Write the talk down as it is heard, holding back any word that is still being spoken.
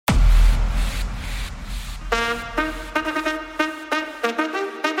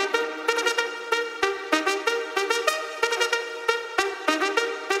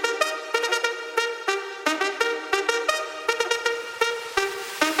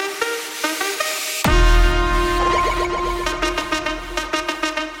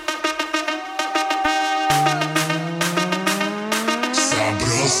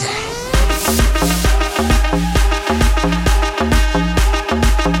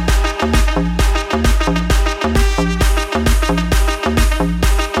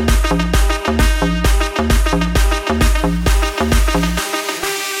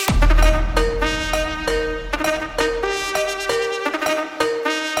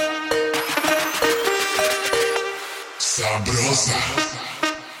Sabrosa.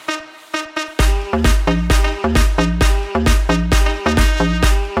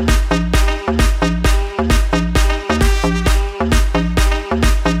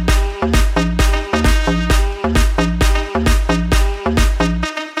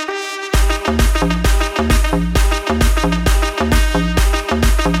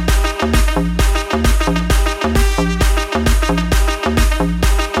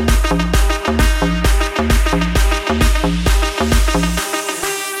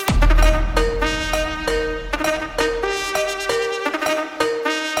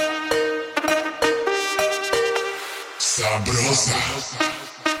 Sabrosa.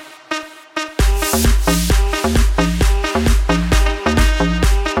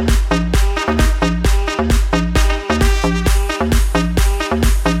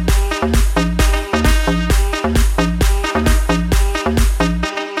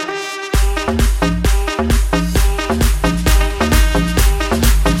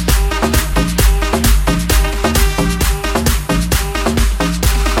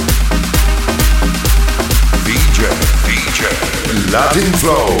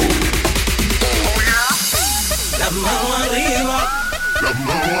 LatinFlow. Las manos arriba, Las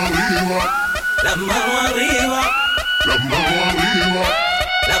manos arriba, las manos arriba, las manos arriba,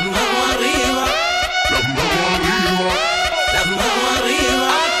 las manos arriba, las manos arriba. las manos arriba.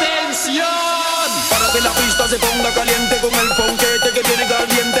 ¡Atención! Para que la pista se ponga caliente con el ponquete que viene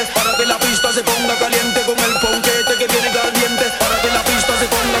caliente. Para que la pista se ponga caliente con el ponquete que viene caliente. Para que la pista se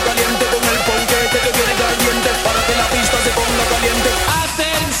ponga caliente con el ponquete que viene caliente. Para que la pista se ponga caliente.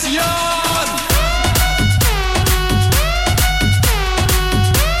 ¡Atención!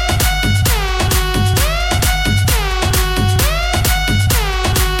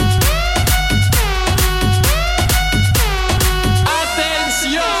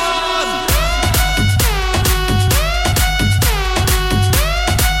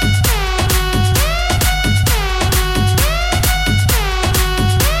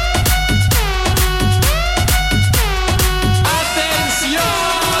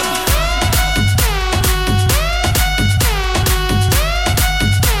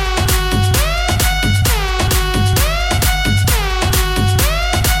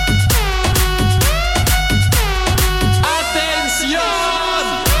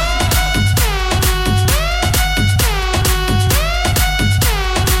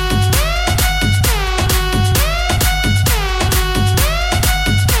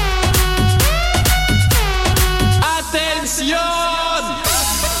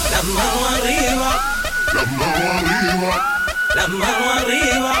 Las manos arriba, Las manos arriba, las manos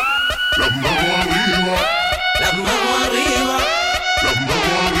arriba, las manos arriba, las manos arriba, las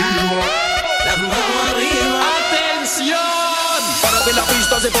manos arriba. las manos arriba. ¡Atención! Para que la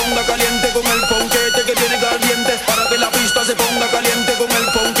pista se ponga caliente con el ponquete que viene caliente. Para que la pista se ponga caliente con el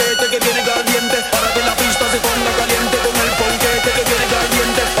ponquete que viene caliente. Para que la pista se ponga caliente con el ponquete que viene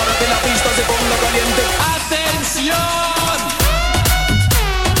caliente. Para que la pista se ponga caliente. ¡Atención!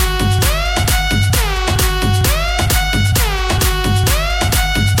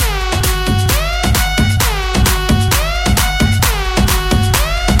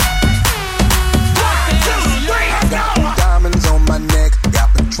 Diamonds on my neck, got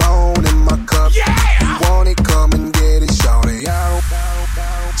Patron in my cup.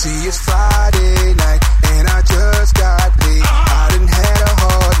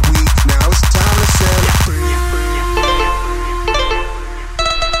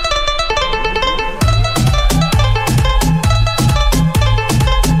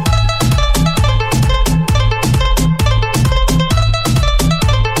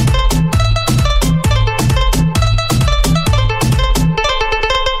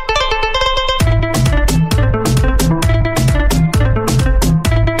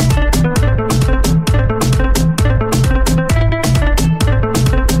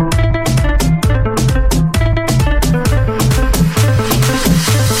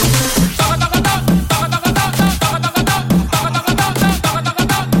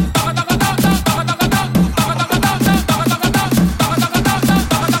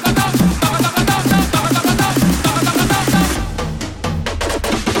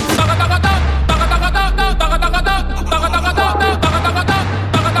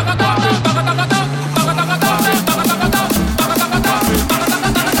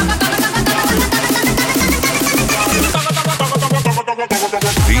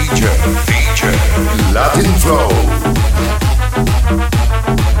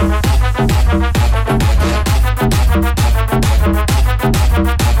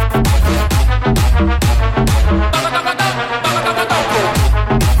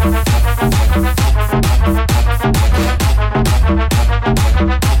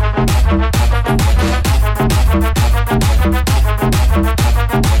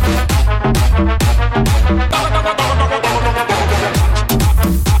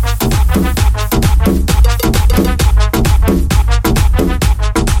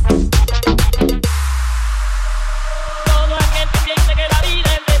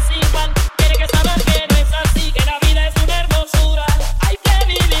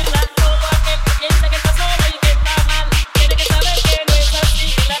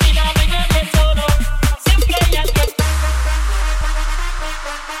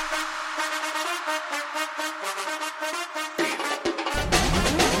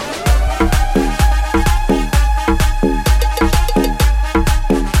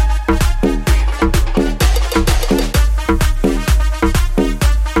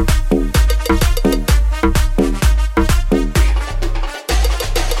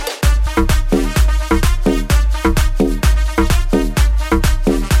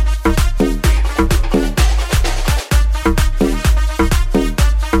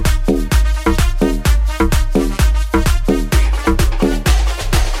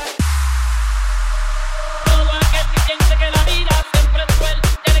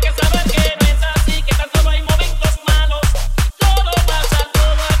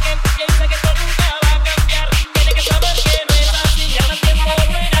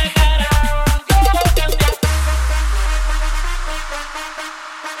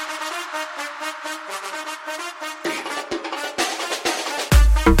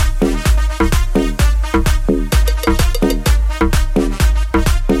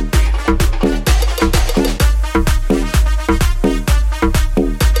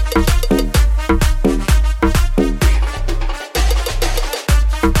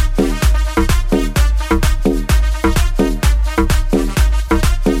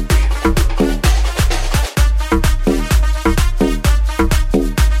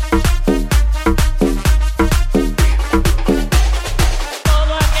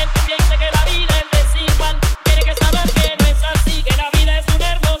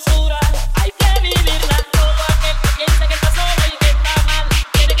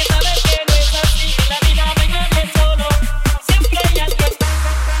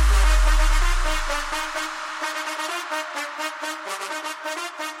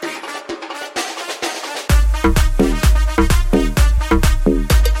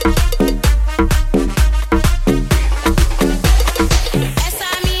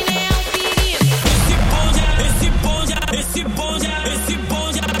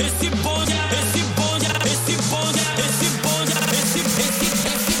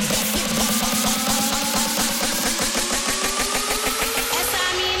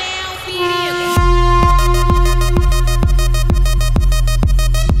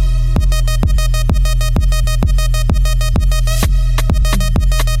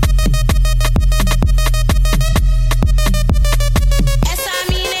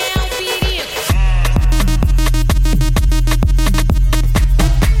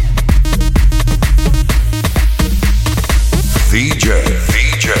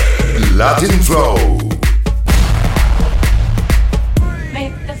 LatinFlow.